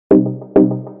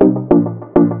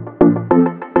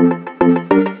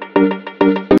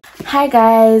Hi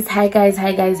guys,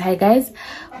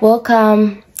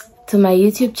 welcome to my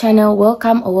YouTube channel.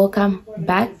 Welcome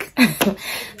back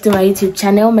to my YouTube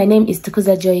channel. My name is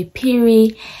Tukuza Joy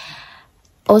Piri,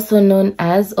 also known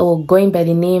as, or going by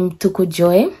the name Tuku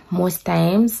Joy most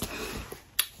times.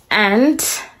 And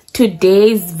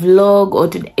today's vlog,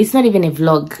 or it's not even a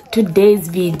vlog, today's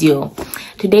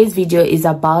video is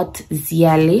about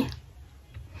Ziale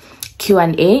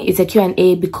Q&A. It's a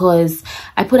Q&A because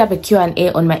I put up a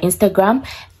Q&A on my Instagram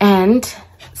and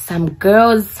some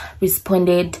girls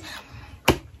responded,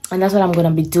 and that's what I'm gonna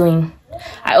be doing.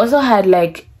 I also had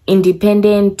like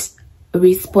independent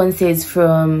responses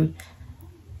from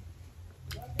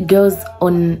girls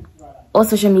on all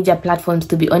social media platforms,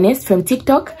 to be honest, from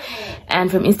TikTok and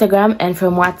from Instagram and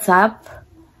from WhatsApp.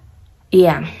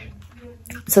 Yeah,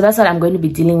 so that's what I'm going to be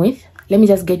dealing with. Let me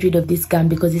just get rid of this gum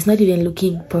because it's not even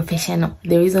looking professional.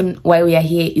 The reason why we are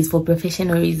here is for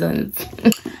professional reasons.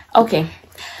 Okay,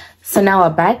 so now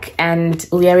we're back and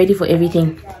we are ready for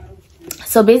everything.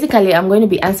 So basically, I'm going to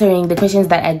be answering the questions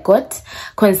that I got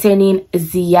concerning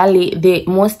Ziale, the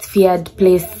most feared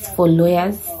place for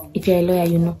lawyers. If you're a lawyer,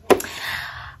 you know.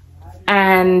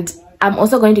 And I'm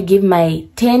also going to give my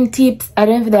 10 tips. I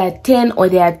don't know if there are 10 or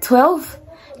there are 12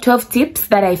 tips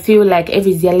that I feel like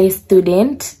every Ziale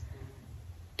student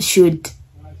should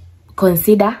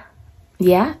consider,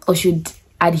 yeah, or should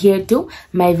adhere to.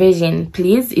 My version,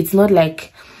 please. It's not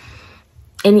like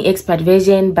any expert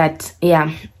version, but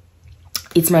yeah,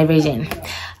 it's my version.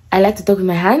 I like to talk with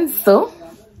my hands, so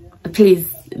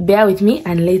please bear with me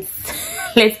and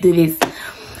let's do this.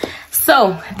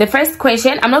 So the first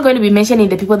question, I'm not going to be mentioning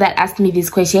the people that asked me these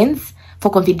questions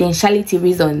for confidentiality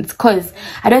reasons, because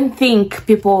I don't think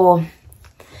people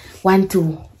want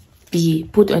to be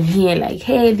put on here like,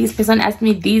 hey, this person asked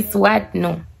me this, what?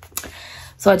 No.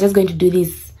 So I'm just going to do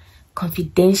this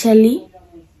confidentially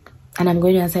and I'm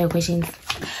going to answer your questions.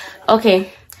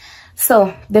 Okay,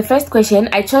 so the first question,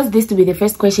 I chose this to be the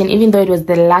first question even though it was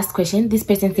the last question. This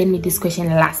person sent me this question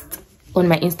last on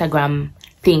my Instagram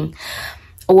thing.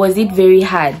 Was it very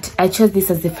hard? I chose this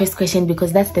as the first question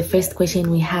because that's the first question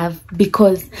we have,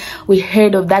 because we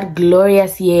heard of that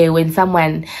glorious year when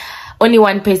only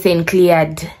one person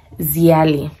cleared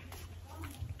Ziale.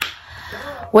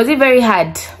 Was it very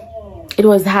hard? It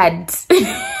was hard.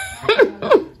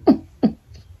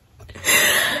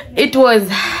 It was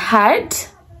hard,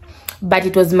 but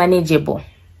it was manageable.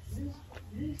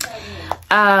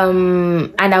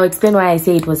 And I'll explain why I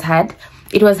say it was hard.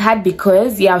 It was hard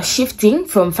because you are shifting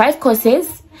from 5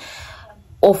 courses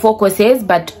or 4 courses,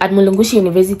 but at Mulungushi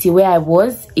University where I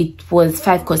was, it was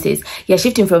 5 courses. You're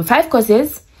shifting from 5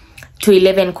 courses to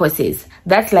 11 courses.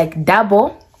 That's like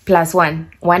double plus one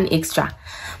extra.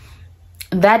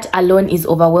 That alone is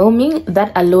overwhelming.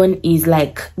 That alone is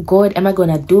like, God, am I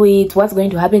gonna do it? What's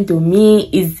going to happen to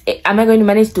me? Am I going to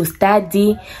manage to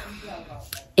study?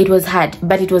 It was hard,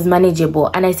 but it was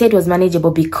manageable. And I say it was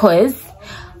manageable because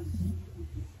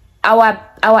our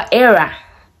era,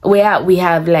 where we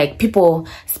have like people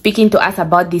speaking to us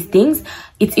about these things,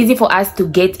 it's easy for us to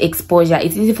get exposure.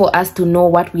 It's easy for us to know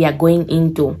what we are going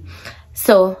into.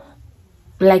 So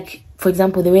like, for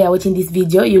example, the way you're watching this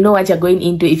video, you know what you're going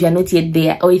into if you're not yet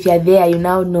there, or if you're there, you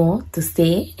now know to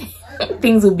say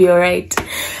things will be all right.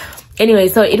 Anyway,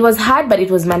 so it was hard, but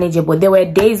it was manageable. There were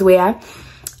days where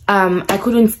I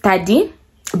couldn't study,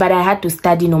 but I had to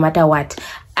study no matter what.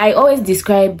 I always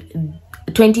describe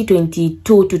 2022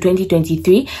 to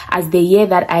 2023 as the year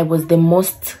that I was the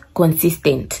most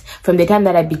consistent, from the time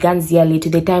that I began Ziale to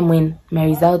the time when my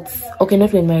results, okay,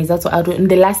 not when my results were out, in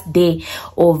the last day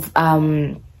of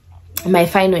my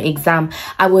final exam.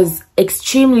 I was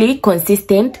extremely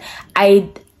consistent. There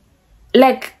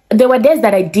were days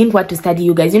that I didn't want to study,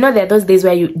 you guys. You know, there are those days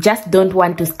where you just don't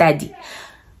want to study,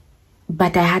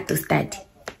 but I had to study.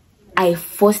 I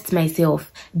forced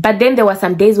myself. But then there were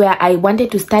some days where I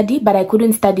wanted to study, but I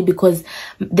couldn't study because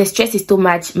the stress is too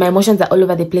much. My emotions are all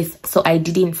over the place, so I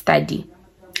didn't study.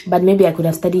 But maybe I could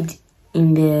have studied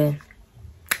in the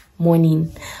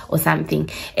morning or something.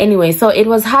 Anyway, so it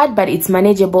was hard, but it's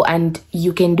manageable and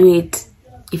you can do it.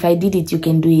 If I did it, you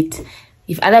can do it.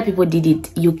 If other people did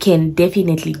it, you can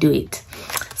definitely do it.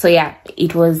 So yeah,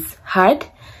 it was hard,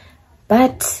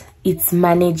 but it's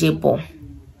manageable.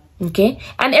 Okay,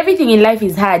 and everything in life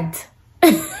is hard.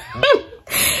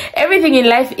 Everything in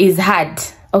life is hard.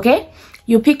 Okay,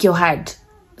 you pick your hard.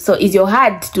 So is your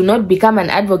hard to not become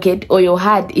an advocate, or your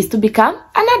hard is to become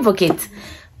an advocate?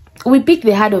 we pick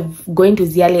the heart of going to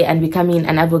Ziale and becoming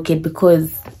an advocate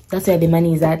because that's where the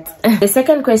money is at. The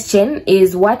second question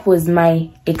is, what was my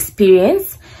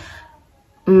experience?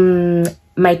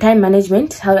 My time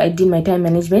management, how I did my time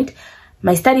management,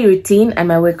 my study routine, and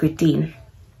my work routine.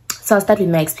 So I'll start with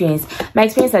my experience. My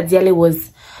experience at Ziale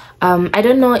was, I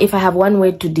don't know if I have one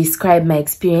word to describe my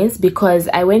experience because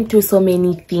I went through so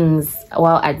many things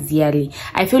while at Ziale.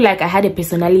 I feel like I had a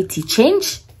personality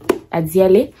change at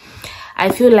Ziale. I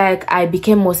feel like I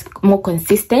became more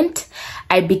consistent.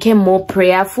 I became more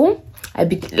prayerful.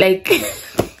 Ziale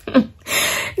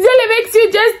makes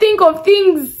you just think of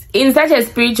things in such a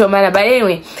spiritual manner. But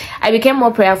anyway, I became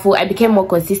more prayerful. I became more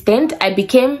consistent. I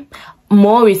became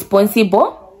more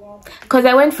responsible. Because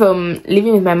I went from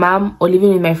living with my mom or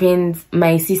living with my friends,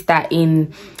 my sister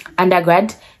in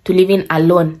undergrad, to living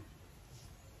alone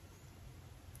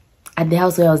at the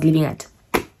house where I was living at.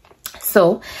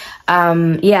 So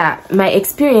yeah, my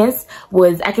experience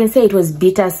was, I can say it was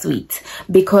bittersweet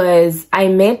because I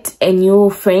met a new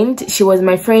friend. She was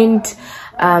my friend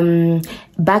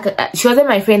she wasn't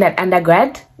my friend at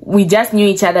undergrad. We just knew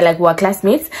each other, like we were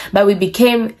classmates, but we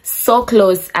became so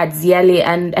close at Ziale,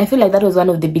 and I feel like that was one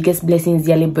of the biggest blessings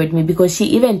Ziale brought me because she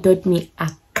even taught me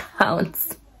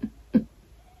accounts.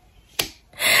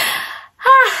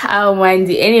 Oh,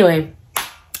 Mandy. Anyway,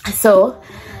 so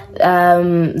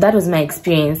that was my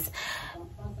experience.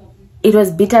 It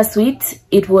was bittersweet.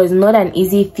 It was not an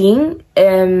easy thing.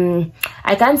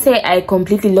 I can't say I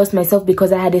completely lost myself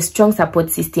because I had a strong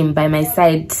support system by my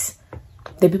side.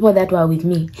 The people that were with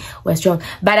me were strong,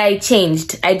 but I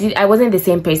changed. I wasn't the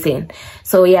same person.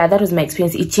 So yeah, that was my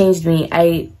experience. It changed me.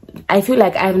 I feel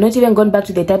like I have not even gone back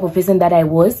to the type of person that I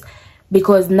was,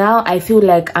 because now I feel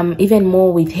like I'm even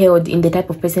more withheld in the type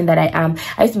of person that I am.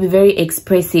 I used to be very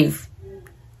expressive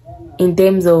in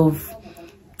terms of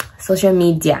social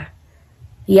media,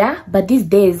 yeah, but these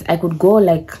days I could go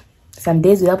like some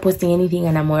days without posting anything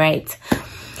and I'm alright.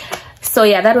 So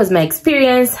yeah, that was my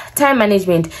experience. Time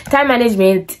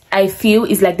management I feel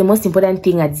is like the most important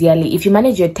thing at Ziale. If you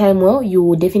manage your time well, you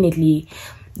will definitely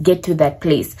get to that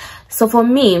place. So for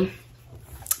me,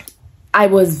 I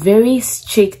was very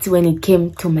strict when it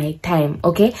came to my time.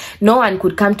 Okay, no one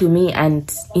could come to me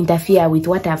and interfere with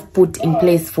what I've put in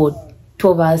place for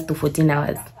 12 hours to 14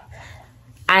 hours,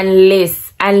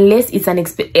 unless it's an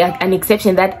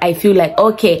exception that I feel like,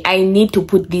 okay, I need to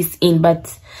put this in.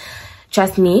 But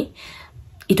trust me,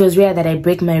 it was rare that I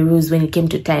break my rules when it came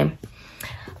to time.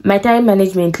 My time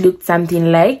management looked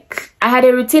something like, I had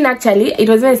a routine. Actually, it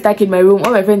was when I stuck in my room.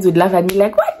 All my friends would laugh at me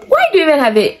like, what, why do you even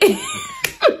have a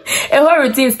a whole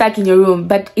routine stuck in your room?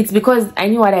 But it's because I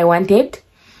knew what I wanted.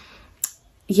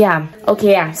 Yeah,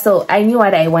 okay, yeah, so I knew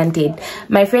what I wanted.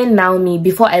 My friend Naomi,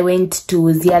 before I went to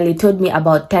Ziale, told me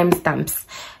about timestamps,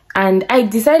 and I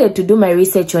decided to do my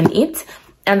research on it,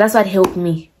 and that's what helped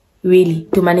me really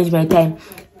to manage my time.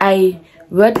 I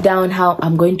wrote down how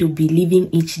I'm going to be living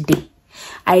each day.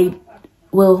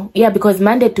 Well, yeah, because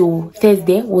Monday to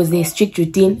Thursday was a strict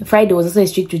routine. Friday was also a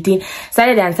strict routine.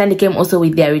 Saturday and Sunday came also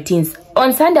with their routines.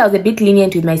 On Sunday, I was a bit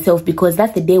lenient with myself because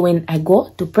that's the day when I go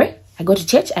to pray. I go to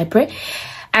church, I pray.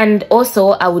 And also,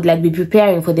 I would like be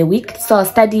preparing for the week. So I'll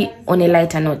study on a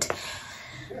lighter note.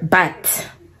 But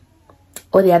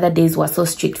all the other days were so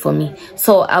strict for me.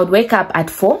 So I would wake up at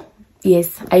 4.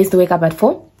 Yes, I used to wake up at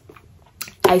 4.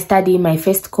 I study my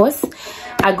first course.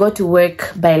 I go to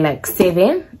work by like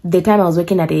 7. The time I was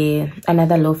working at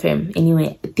another law firm.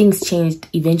 Anyway, things changed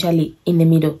eventually in the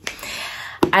middle.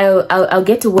 I'll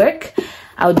get to work.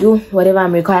 I'll do whatever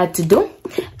I'm required to do.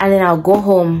 And then I'll go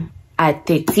home at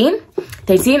 13.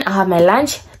 I'll have my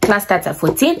lunch. Class starts at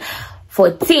 14.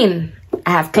 14, I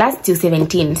have class till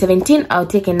 17. 17, I'll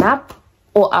take a nap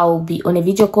or I'll be on a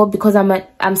video call because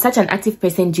I'm such an active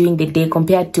person during the day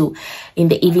compared to in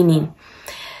the evening.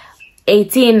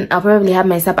 18, I'll probably have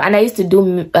my supper, and I used to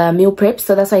do meal prep,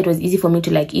 so that's why it was easy for me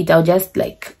to like eat. I'll just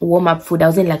like warm up food. I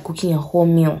wasn't like cooking a whole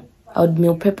meal. I would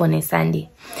meal prep on a Sunday.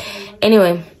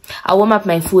 Anyway, I'll warm up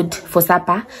my food for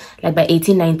supper like by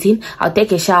 18, 19. I'll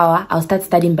take a shower. I'll start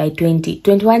studying by 20.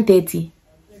 21, 30,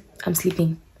 I'm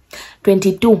sleeping.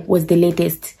 22 was the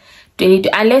latest. 22,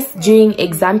 unless during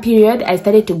exam period I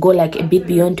started to go like a bit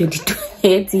beyond 22,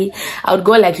 30. I would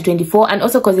go like to 24, and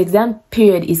also because exam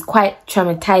period is quite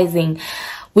traumatizing.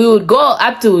 We would go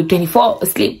up to 24,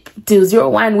 sleep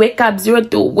till 01, wake up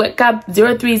 02, wake up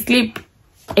 03, sleep.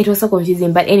 It was so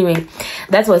confusing, but anyway,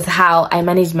 that was how I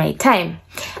managed my time,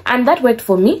 and that worked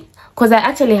for me because I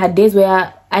actually had days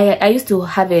where I used to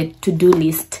have a to-do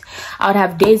list. I would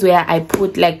have days where I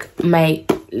put like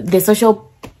the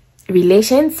social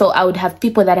relations, so I would have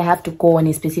people that I have to call on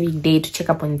a specific day to check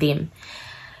up on them.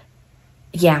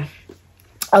 yeah,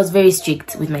 I was very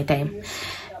strict with my time.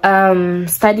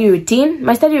 Study routine.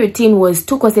 My study routine was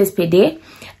 2 courses per day,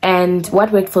 and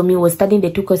what worked for me was studying the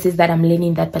 2 courses that I'm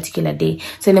learning that particular day.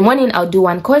 So in the morning I'll do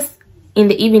 1 course, in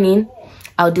the evening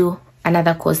I'll do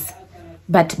another course,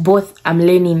 but both I'm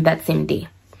learning that same day.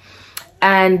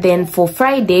 And then for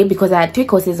Friday, because I had 3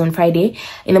 courses on Friday,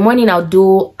 in the morning I'll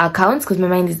do accounts because my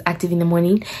mind is active in the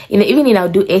morning. In the evening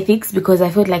I'll do ethics because I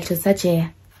felt like it was such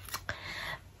a,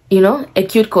 you know, a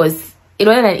cute course. It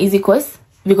wasn't an easy course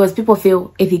because people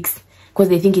fail ethics because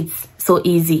they think it's so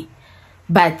easy.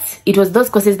 But it was those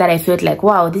courses that I felt like,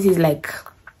 wow, this is like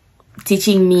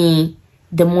teaching me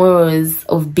the morals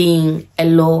of being a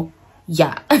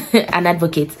an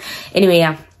advocate. Anyway,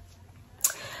 yeah.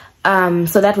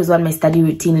 So that was what my study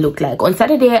routine looked like. On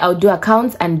Saturday, I would do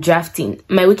accounts and drafting.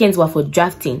 My weekends were for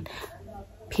drafting.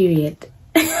 Period.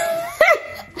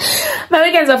 My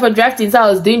weekends were for drafting, so I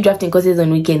was doing drafting courses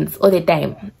on weekends all the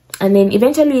time. And then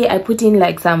eventually I put in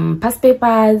like some past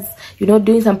papers, you know,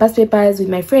 doing some past papers with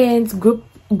my friends,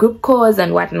 group calls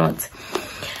and whatnot.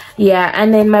 Yeah,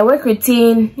 and then my work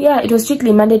routine, yeah, it was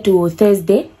strictly Monday to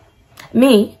Thursday.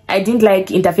 Me, I didn't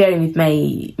like interfering with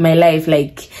my life.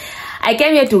 Like, I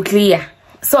came here to clear.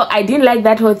 So I didn't like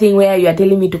that whole thing where you are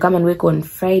telling me to come and work on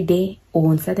Friday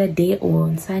or on Saturday or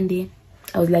on Sunday.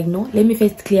 I was like, no, let me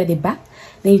first clear the bar,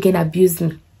 then you can abuse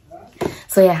me.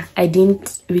 So yeah, I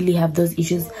didn't really have those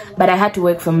issues, but I had to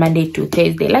work from Monday to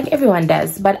Thursday like everyone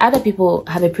does. But other people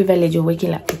have a privilege of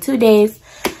working like for 2 days,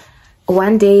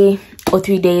 1 day or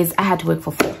 3 days. I had to work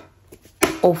for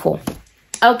 4.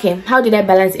 Okay, how did I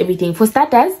balance everything? For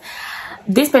starters,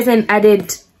 this person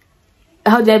added,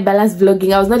 how did I balance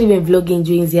vlogging? I was not even vlogging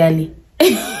during Ziale.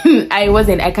 I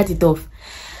wasn't. I cut it off.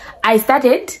 I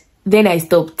started, then I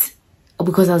stopped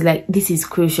because I was like, this is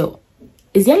crucial.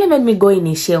 Ziale made me go in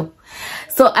a shell.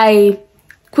 So I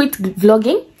quit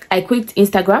vlogging, I quit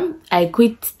Instagram, I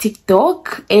quit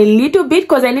TikTok a little bit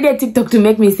because I needed TikTok to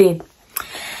make me sane.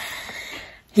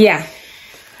 Yeah.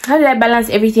 How did I balance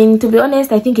everything? To be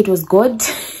honest, I think it was God.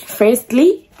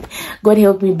 Firstly, God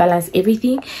helped me balance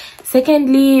everything.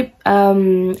 Secondly,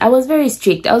 I was very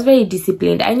strict. I was very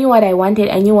disciplined. I knew what I wanted.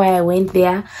 I knew why I went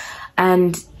there.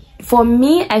 And for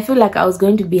me, I feel like I was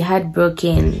going to be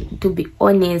heartbroken, to be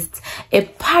honest. A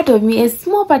part of me, a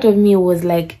small part of me was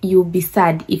like, you'll be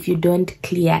sad if you don't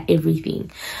clear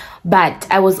everything. But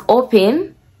I was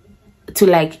open to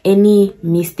like any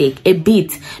mistake, a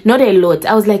bit, not a lot.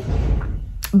 I was like,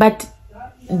 but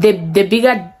the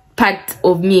bigger part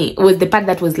of me was the part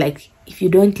that was like, if you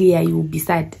don't clear, you will be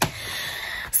sad.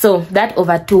 So that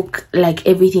overtook like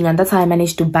everything, and that's how I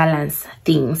managed to balance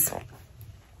things.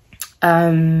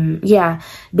 Yeah,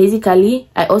 basically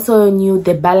I also knew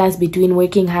the balance between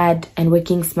working hard and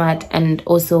working smart and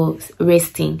also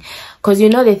resting, because you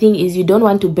know the thing is, you don't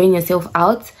want to burn yourself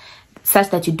out such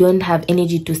that you don't have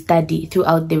energy to study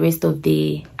throughout the rest of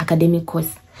the academic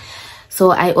course.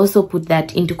 So I also put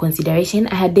that into consideration.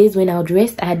 I had days when I would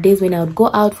rest, I had days when I would go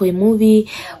out for a movie,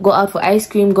 go out for ice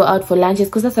cream, go out for lunches,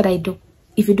 because that's what I do.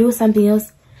 If you do something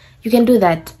else, you can do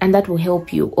that, and that will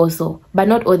help you also, but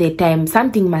not all the time.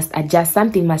 Something must adjust,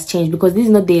 something must change, because this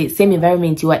is not the same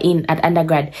environment you are in at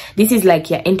undergrad. This is like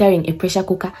you're entering a pressure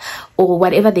cooker or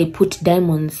whatever they put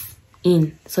diamonds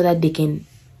in so that they can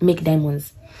make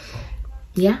diamonds.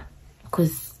 Yeah,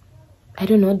 because I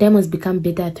don't know, diamonds become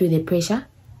better through the pressure,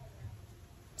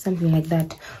 something like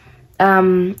that.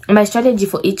 My strategy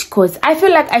for each course, I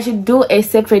feel like I should do a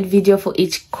separate video for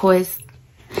each course,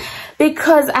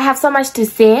 because I have so much to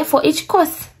say for each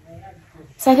course.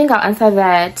 So I think I'll answer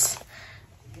that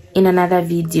in another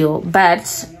video. But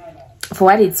for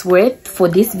what it's worth, for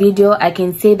this video, I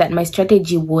can say that my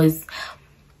strategy was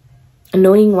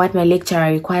knowing what my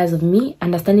lecturer requires of me,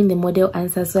 understanding the model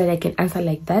answers so that I can answer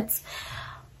like that.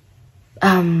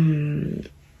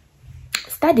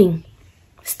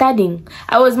 Studying.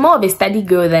 I was more of a study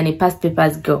girl than a past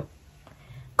papers girl,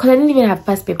 because I didn't even have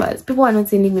past papers. People were not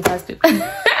sending me past papers.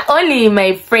 Only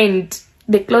my friend,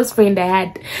 the close friend I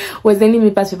had, was sending me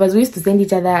past papers. We used to send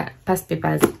each other past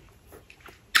papers.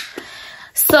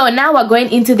 So now we're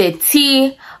going into the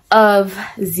tea of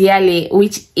Ziale,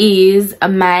 which is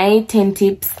my 10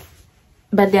 tips,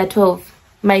 but there are 12.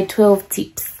 My 12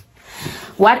 tips.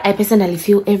 What I personally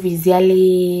feel every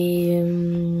Ziale,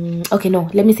 okay, no,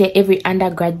 let me say every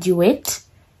undergraduate,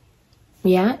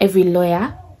 yeah, every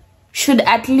lawyer should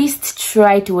at least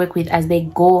try to work with as they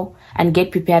go and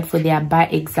get prepared for their bar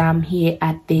exam here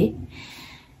at the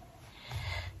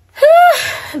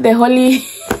holy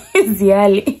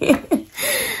Ziale.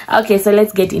 Okay, so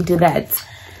let's get into that.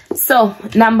 So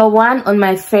number 1 on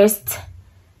my first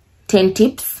 10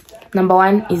 tips, number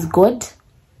 1 is God.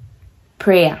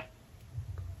 prayer.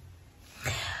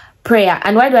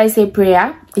 And why do I say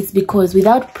prayer? It's because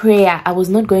without prayer, I was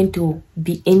not going to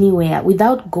be anywhere.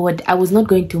 Without God, I was not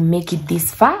going to make it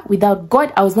this far. Without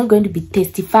God, I was not going to be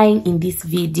testifying in this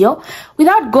video.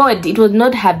 Without God, it would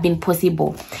not have been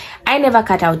possible. I never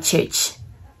cut out church.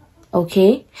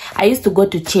 Okay? I used to go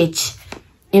to church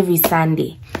every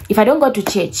Sunday. If I don't go to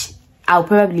church, I'll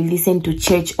probably listen to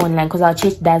church online, because our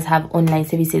church does have online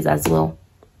services as well.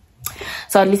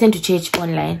 So I'll listen to church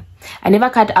online. I never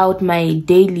cut out my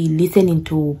daily listening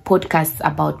to podcasts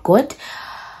about God,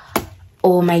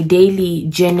 or my daily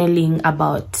journaling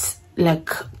about like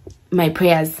my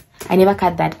prayers. I never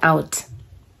cut that out.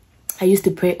 I used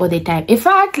to pray all the time. In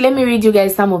fact, let me read you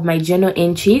guys some of my journal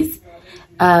entries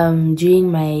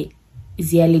during my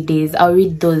Ziale days. I'll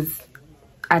read those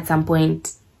at some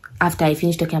point after I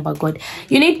finish talking about God.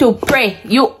 You need to pray.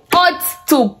 You ought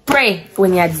to pray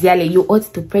when you're at Ziale. You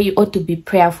ought to pray. You ought to be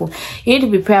prayerful. You need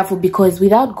to be prayerful, because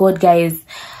without God, guys,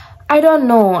 I don't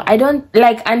know. I don't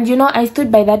like, and you know, I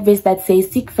stood by that verse that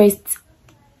says, seek first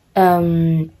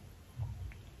God,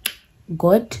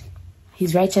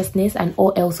 his righteousness, and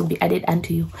all else will be added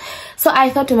unto you. So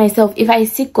I thought to myself, if I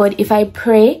seek God, if I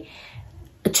pray,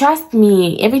 trust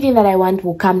me, everything that I want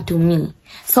will come to me.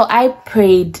 So I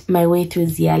prayed my way through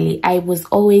Ziale. I was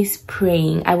always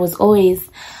praying. I was always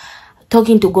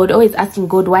talking to God, always asking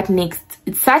God what next.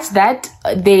 It's such that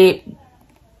the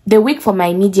week for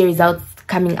my mid-year results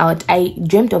coming out, I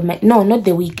dreamt of my, no, not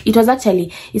the week. It was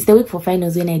actually, it's the week for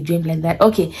finals when I dreamed like that.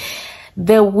 Okay.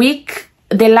 The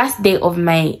last day of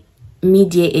my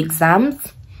mid-year exams,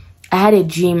 I had a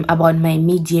dream about my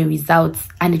mid-year results,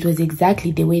 and it was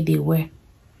exactly the way they were.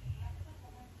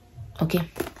 Okay.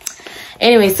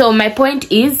 Anyway, so my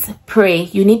point is, pray.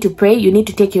 You need to pray. You need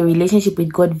to take your relationship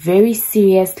with God very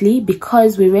seriously,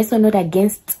 because we wrestle not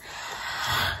against,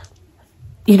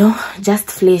 you know, just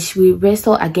flesh. We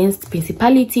wrestle against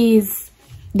principalities.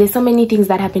 There's so many things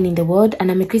that happen in the world,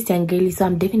 and I'm a Christian girly, so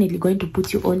I'm definitely going to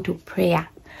put you on to prayer.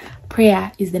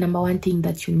 Prayer is the #1 thing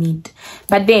that you need.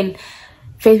 But then,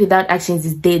 faith without actions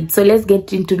is dead. So let's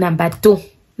get into number 2.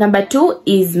 Number 2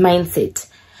 is mindset.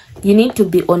 You need to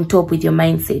be on top with your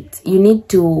mindset. You need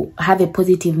to have a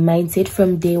positive mindset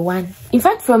from day one. In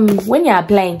fact, from when you're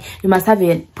applying, you must have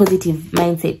a positive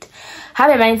mindset.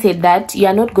 Have a mindset that you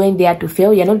are not going there to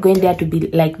fail. You're not going there to be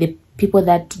like the people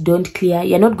that don't clear.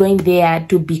 You're not going there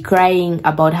to be crying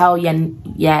about how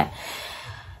you're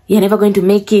never going to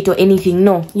make it or anything.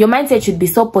 No, your mindset should be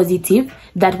so positive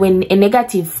that when a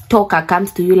negative talker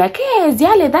comes to you like, hey,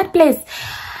 Ziale, that place,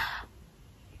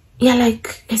 you're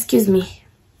like, excuse me,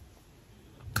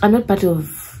 I'm not part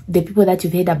of the people that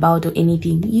you've heard about or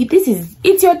anything.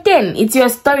 It's your turn. It's your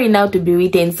story now to be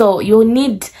written. So you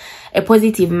need a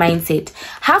positive mindset.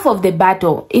 Half of the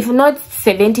battle, if not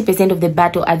 70% of the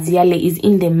battle at Ziale, is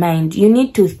in the mind. You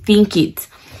need to think it.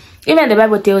 Even the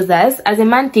Bible tells us, as a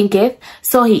man thinketh,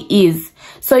 so he is.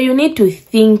 So you need to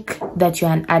think that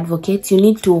you're an advocate. You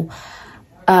need to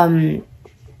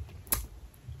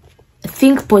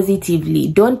think positively.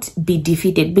 Don't be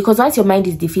defeated, because once your mind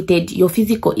is defeated, your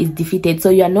physical is defeated. So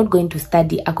you are not going to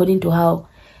study according to how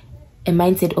a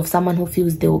mindset of someone who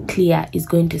feels they will clear is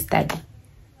going to study.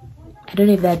 I don't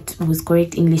know if that was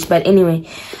correct English, but anyway,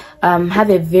 have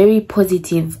a very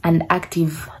positive and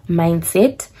active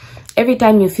mindset. Every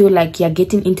time you feel like you're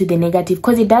getting into the negative,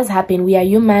 because it does happen, we are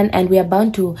human and we are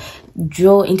bound to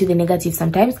draw into the negative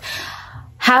sometimes,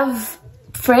 have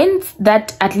friends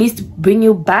that at least bring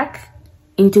you back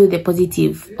into the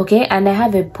positive. Okay, and I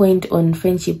have a point on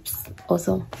friendships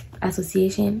also,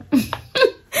 association.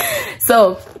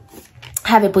 So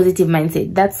have a positive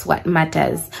mindset. That's what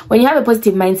matters. When you have a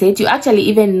positive mindset, you actually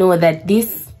even know that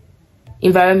this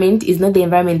environment is not the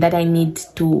environment that I need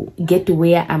to get to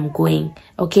where I'm going.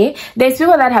 Okay, there's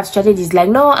people that have strategies like,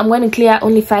 no, I'm going to clear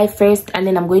only 5 first, and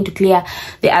then I'm going to clear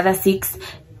the other 6.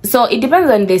 So it depends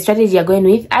on the strategy you're going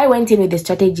with. I went in with the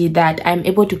strategy that I'm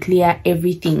able to clear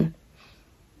everything.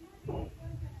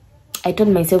 I told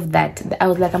myself that I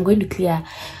was like, I'm going to clear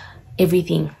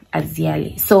everything at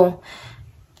Ziale. So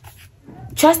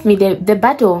trust me, the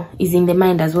battle is in the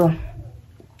mind as well.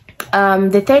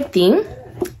 The third thing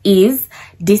is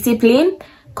discipline,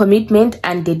 commitment,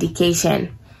 and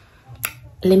dedication.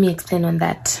 Let me explain on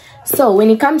that. So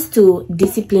when it comes to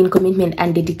discipline, commitment,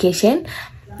 and dedication,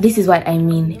 this is what I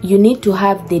mean. You need to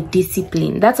have the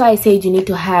discipline. That's why I said you need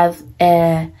to have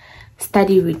a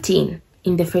study routine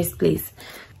in the first place.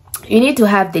 You need to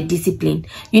have the discipline.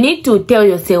 You need to tell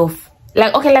yourself,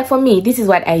 like, okay, like for me, this is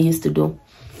what I used to do.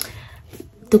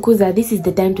 Tukuza, this is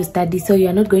the time to study, so you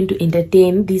are not going to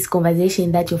entertain this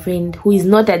conversation that your friend who is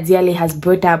not at Ziale has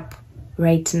brought up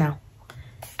right now.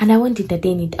 and I won't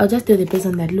entertain it. I'll just tell the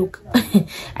person that, look,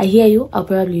 I hear you, I'll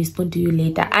probably respond to you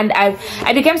later. And I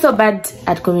became so bad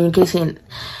at communication,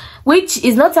 which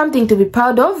is not something to be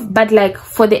proud of, but like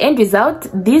for the end result,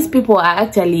 these people are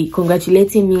actually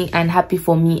congratulating me and happy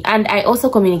for me. And I also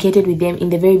communicated with them in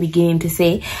the very beginning to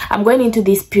say, I'm going into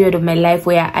this period of my life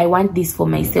where I want this for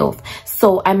myself,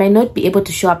 so I might not be able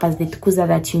to show up as the Tukuza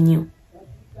that you knew.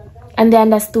 And they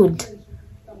understood.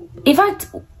 In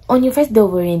fact, on your first day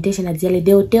of orientation at Ziale,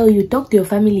 they will tell you, talk to your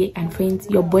family and friends,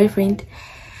 your boyfriend,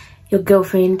 your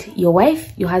girlfriend, your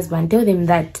wife, your husband. Tell them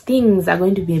that things are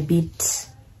going to be a bit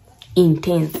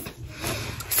intense.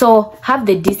 So have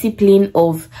the discipline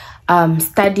of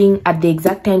studying at the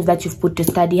exact times that you've put to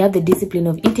study. Have the discipline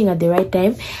of eating at the right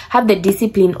time. Have the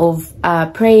discipline of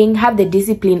praying. Have the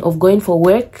discipline of going for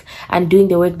work and doing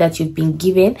the work that you've been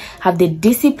given. Have the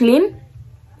discipline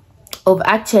of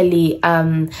actually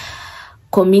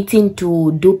committing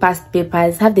to do past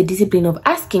papers. Have the discipline of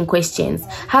asking questions.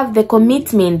 Have the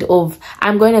commitment of,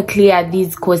 I'm going to clear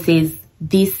these courses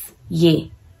this year,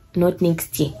 not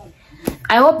next year.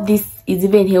 I hope this is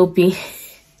even helping, because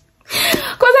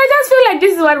I just feel like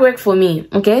this is what worked for me.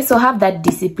 Okay, so have that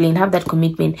discipline, have that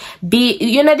commitment. This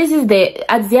is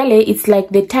at Ziale, it's like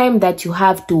the time that you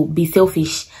have to be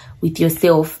selfish with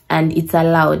yourself, and it's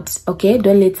allowed. Okay,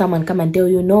 don't let someone come and tell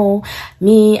you, no,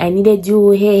 me, I needed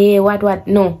you, hey, what.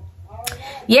 No,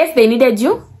 yes, they needed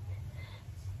you,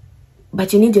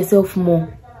 but you need yourself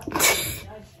more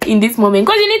in this moment,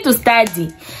 because you need to study.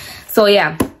 So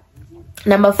yeah,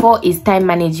 number 4 is time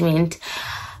management.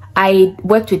 I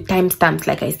worked with timestamps,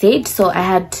 like I said, so I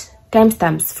had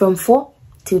timestamps from 4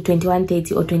 till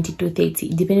 21:30 or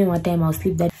 22:30, depending on what time I'll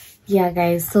sleep that. Yeah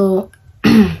guys, so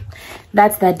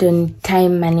that's that on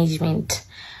time management.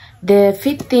 The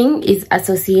 5th thing is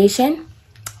association.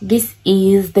 This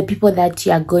is the people that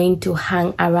you are going to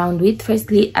hang around with,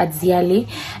 firstly at Ziale,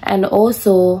 and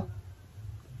also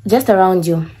just around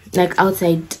you, like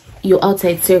outside your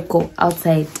outside circle,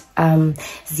 outside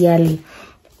Ziale.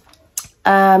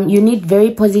 You need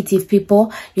very positive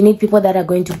people. You need people that are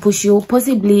going to push you.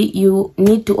 Possibly you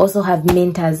need to also have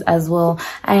mentors as well.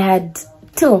 I had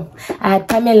 2. I had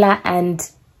Pamela and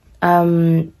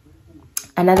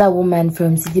another woman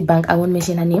from Citibank. I won't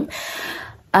mention her name.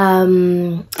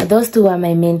 Those 2 are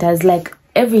my mentors. Like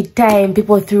every time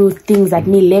people threw things at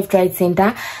me, left, right,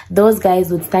 center, those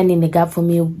guys would stand in the gap for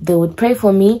me. They would pray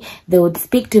for me. They would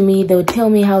speak to me. They would tell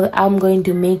me how I'm going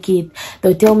to make it. They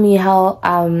would tell me how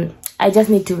I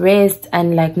just need to rest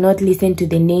and like not listen to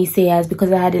the naysayers,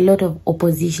 because I had a lot of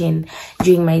opposition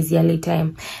during my Ziale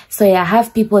time. So yeah,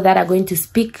 have people that are going to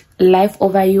speak life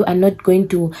over you and not going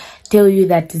to tell you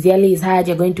that Ziale is hard,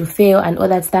 you're going to fail and all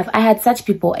that stuff. I had such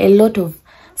people, a lot of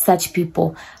such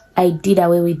people. I did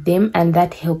away with them, and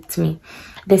that helped me.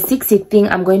 The 6th thing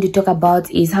I'm going to talk about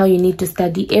is how you need to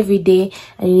study every day,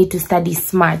 and you need to study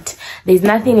smart. There's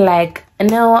nothing like,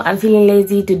 no, I'm feeling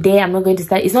lazy today, I'm not going to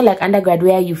study. It's not like undergrad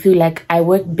where you feel like I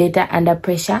work better under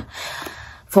pressure.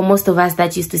 For most of us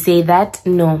that used to say that,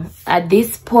 no. At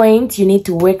this point, you need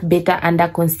to work better under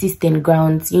consistent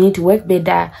grounds. You need to work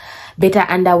better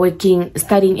under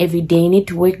studying every day. You need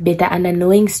to work better under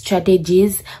knowing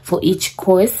strategies for each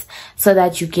course, so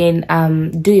that you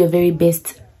can do your very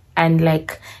best and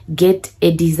like get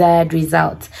a desired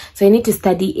result. So you need to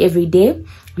study every day.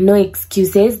 No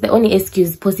excuses. The only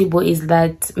excuse possible is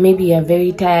that maybe you're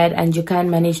very tired and you can't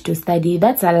manage to study.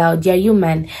 That's allowed. You're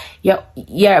human.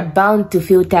 You're bound to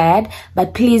feel tired,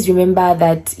 but please remember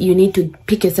that you need to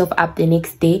pick yourself up the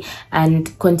next day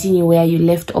and continue where you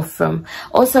left off from.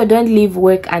 Also, don't leave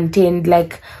work untended.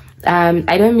 Like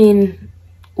I don't mean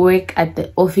work at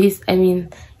the office. I mean,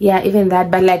 yeah, even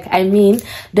that, but like I mean,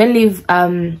 don't leave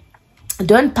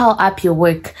don't pile up your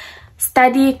work.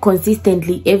 Study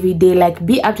consistently every day. Like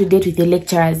be up to date with the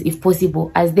lecturers if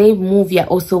possible. As they move, you're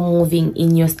also moving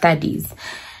in your studies.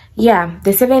 Yeah,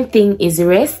 the 7th thing is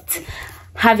rest.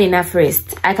 Have enough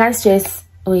rest. I can't stress,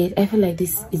 wait, I feel like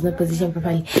this is not positioned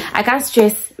properly. I can't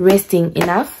stress resting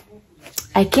enough.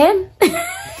 I can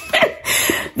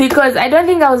because I don't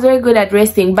think I was very good at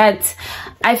resting, but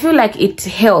I feel like it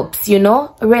helps, you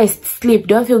know. Rest, sleep,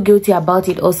 don't feel guilty about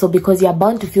it also, because you're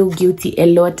bound to feel guilty a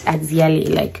lot at Ziale.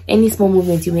 Like any small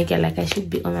movement you make, you're like, I should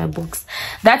be on my books.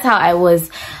 That's how I was.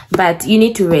 But you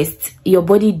need to rest. Your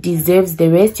body deserves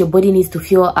the rest. Your body needs to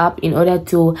fuel up in order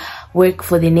to work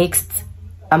for the next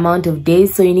amount of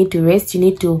days. So you need to rest. You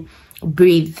need to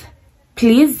breathe.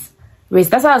 Please rest.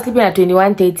 That's why I was sleeping at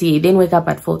 21:30, then wake up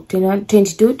at 4, 21,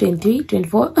 22, 23,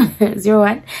 24,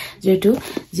 01, 02,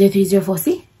 03, 04.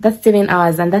 See, that's 7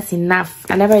 hours, and that's enough.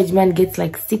 An average man gets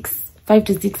like 5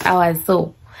 to 6 hours.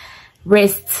 So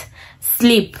rest,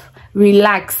 sleep,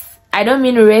 relax. I don't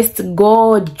mean rest,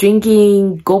 go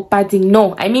drinking, go partying.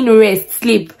 No, I mean rest,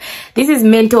 sleep. This is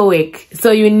mental work,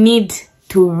 so you need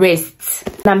to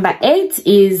rest. Number 8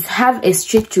 is have a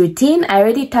strict routine. I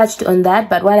already touched on that,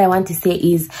 but what I want to say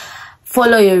is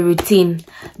follow your routine.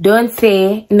 Don't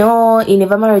say, no, in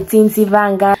my routine,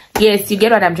 sivanga. Yes, you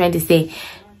get what I'm trying to say.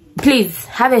 Please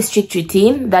have a strict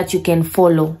routine that you can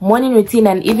follow. Morning routine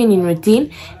and evening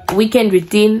routine, weekend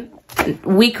routine,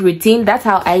 week routine. That's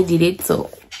how I did it. So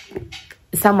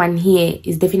someone here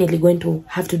is definitely going to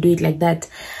have to do it like that.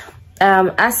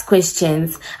 Ask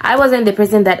questions. I wasn't the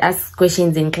person that asked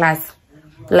questions in class.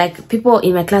 Like, people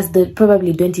in my class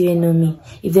probably don't even know me.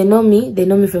 If they know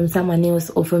me from someone else,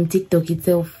 or from TikTok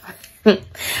itself,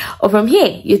 or from here,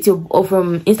 YouTube, or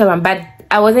from Instagram. But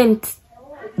I wasn't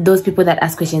those people that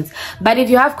ask questions. But if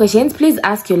you have questions, please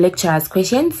ask your lecturers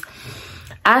questions.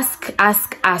 Ask.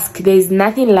 There's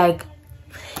nothing like,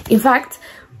 in fact,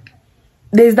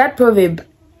 there's that proverb,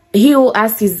 he who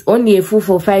asks is only a fool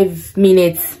for 5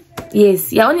 minutes.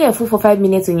 Yes, you're only a fool for 5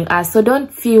 minutes when you ask. So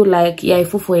don't feel like you're a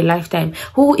fool for a lifetime.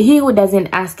 He who doesn't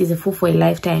ask is a fool for a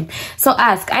lifetime. So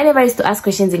ask. I never used to ask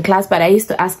questions in class, but I used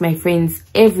to ask my friends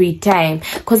every time,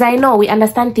 because I know we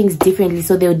understand things differently,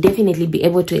 so they'll definitely be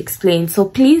able to explain. So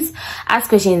please ask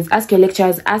questions. Ask your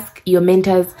lecturers. Ask your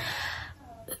mentors.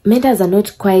 Mentors are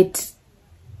not quite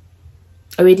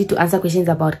ready to answer questions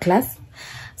about class,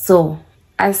 so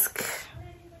ask.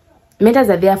 Mentors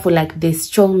are there for like the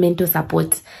strong mental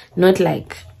support, not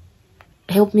like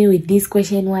help me with this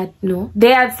question. What? No,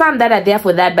 there are some that are there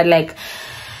for that, but like,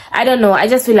 I don't know, I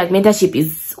just feel like mentorship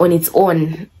is on its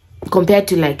own compared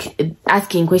to like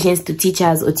asking questions to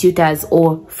teachers or tutors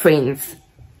or friends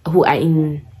who are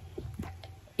in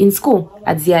school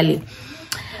at Ziale.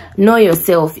 Know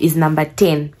yourself is number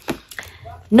 10.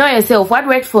 Know yourself. What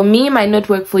worked for me might not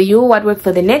work for you. What worked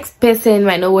for the next person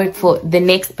might not work for the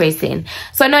next person.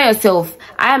 So know yourself.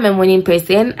 I am a morning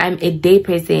person. I'm a day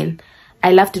person.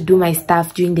 I love to do my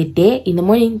stuff during the day, in the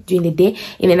morning, during the day.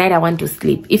 In the night, I want to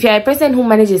sleep. If you're a person who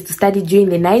manages to study during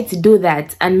the night, do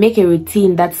that and make a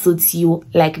routine that suits you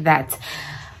like that.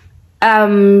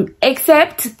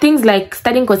 Except things like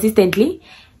studying consistently.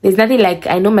 There's nothing like,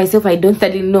 I know myself, I don't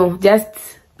study. No, just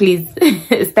please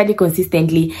study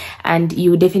consistently and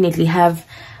you definitely have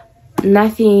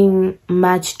nothing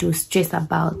much to stress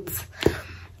about.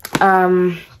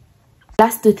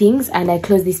 Last 2 things and I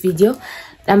close this video.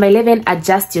 Number 11,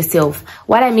 adjust yourself.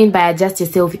 What I mean by adjust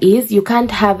yourself is you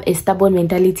can't have a stubborn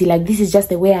mentality like this is just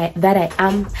the way that I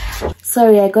am.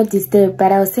 Sorry, I got disturbed,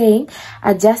 but I was saying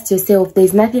adjust yourself.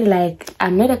 There's nothing like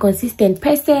I'm not a consistent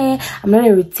person, I'm not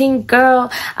a routine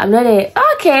girl, I'm not a...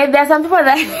 Okay, there are some people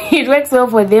that it works well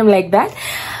for them like that,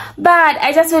 but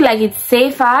I just feel like it's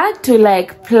safer to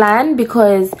like plan,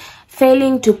 because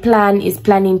failing to plan is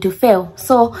planning to fail.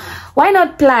 So why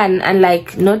not plan and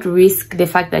like not risk the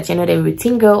fact that you're not a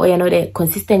routine girl or you're not a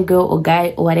consistent girl or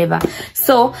guy or whatever.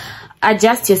 So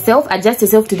adjust yourself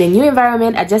to the new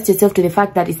environment, adjust yourself to the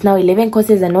fact that it's now 11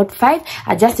 courses and not 5,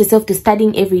 adjust yourself to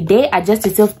studying every day, adjust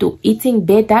yourself to eating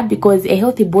better, because a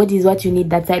healthy body is what you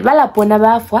need that side.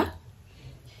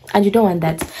 And you don't want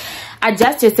that.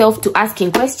 Adjust yourself to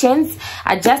asking questions,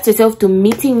 adjust yourself to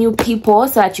meeting new people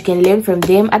so that you can learn from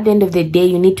them. At the end of the day,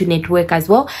 you need to network as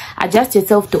well. Adjust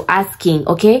yourself to asking,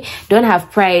 okay? Don't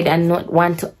have pride and not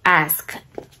want to ask.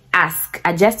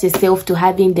 Adjust yourself to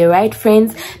having the right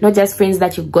friends, not just friends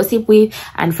that you gossip with,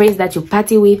 and friends that you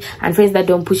party with, and friends that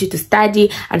don't push you to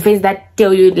study, and friends that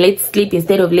tell you let's sleep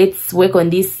instead of let's work on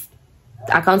this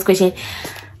accounts question.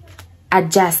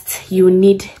 Adjust. You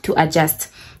need to adjust.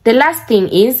 The last thing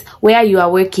is where you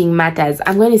are working matters.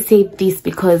 I'm going to say this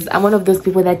because I'm one of those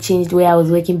people that changed where I was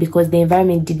working because the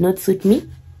environment did not suit me.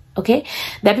 Okay,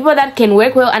 the people that can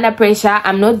work well under pressure,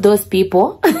 I'm not those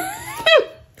people.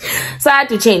 So I had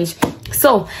to change.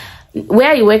 So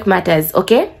where you work matters.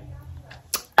 Okay,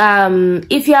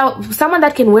 if you are someone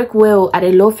that can work well at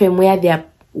a law firm where they are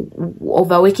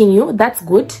overworking you, that's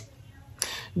good.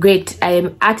 Great.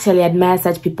 I actually admire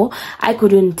such people. I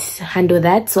couldn't handle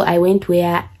that, so I went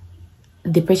where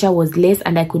the pressure was less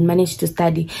and I could manage to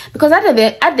study, because at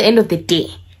the end of the day,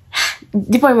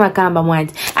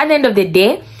 at the end of the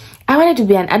day, I wanted to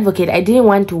be an advocate. I didn't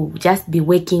want to just be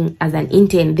working as an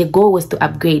intern. The goal was to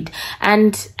upgrade,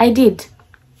 and I did.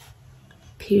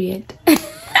 Period.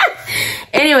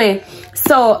 Anyway,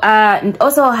 so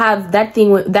also have that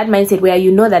thing, that mindset where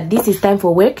you know that this is time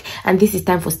for work and this is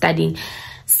time for studying.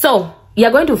 So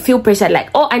you're going to feel pressure like,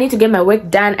 oh, I need to get my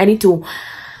work done, I need to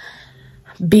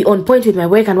be on point with my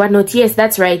work and whatnot. Yes,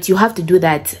 that's right, you have to do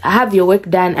that. Have your work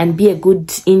done and be a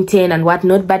good intern and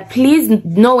whatnot, but please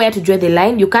know where to draw the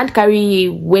line. You can't carry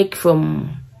work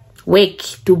from work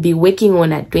to be working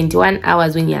on at 21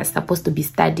 hours when you're supposed to be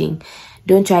studying.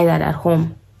 Don't try that at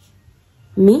home.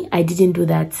 Me, I didn't do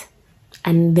that,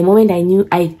 and the moment I knew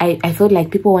I felt like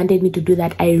people wanted me to do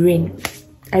that, I ran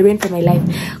for my life,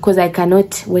 because I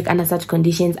cannot work under such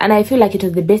conditions. And I feel like it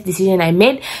was the best decision I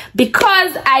made,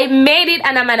 because I made it,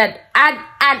 and I'm an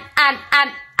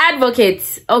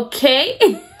advocate.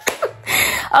 Okay.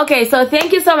 Okay, so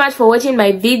thank you so much for watching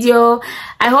my video.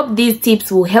 I hope these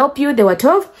tips will help you. They were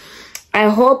 12. I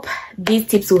hope these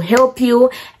tips will help you.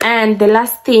 And the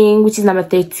last thing, which is number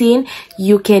 13,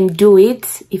 you can do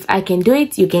it. If I can do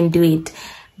it, you can do it.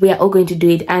 We are all going to do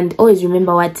it. And always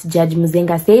remember what Judge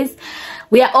Muzenga says.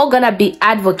 We are all gonna be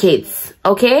advocates,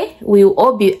 okay? We will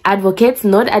all be advocates,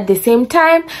 not at the same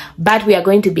time, but we are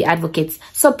going to be advocates.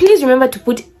 So please remember to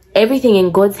put everything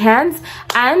in God's hands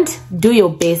and do your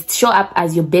best. Show up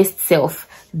as your best self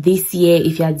this year.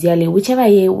 If you are Ziale, whichever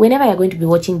year, whenever you're going to be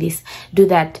watching this, do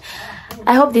that.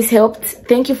 I hope this helped.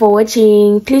 Thank you for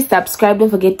watching. Please subscribe. Don't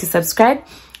forget to subscribe.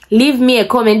 Leave me a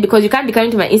comment, because you can't be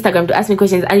coming to my Instagram to ask me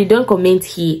questions and you don't comment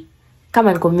here. Come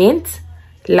and comment,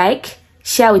 like,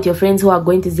 share with your friends who are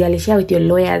going to Ziale, share with your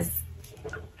lawyers.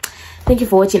 Thank you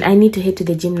for watching. I need to head to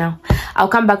the gym now. I'll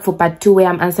come back for part 2 where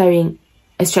I'm answering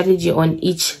a strategy on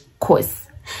each course.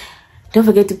 Don't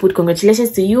forget to put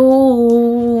congratulations to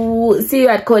you. See you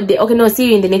at code day. Okay, no, see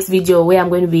you in the next video where I'm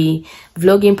going to be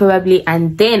vlogging probably,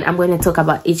 and then I'm going to talk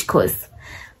about each course.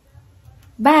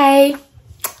 Bye.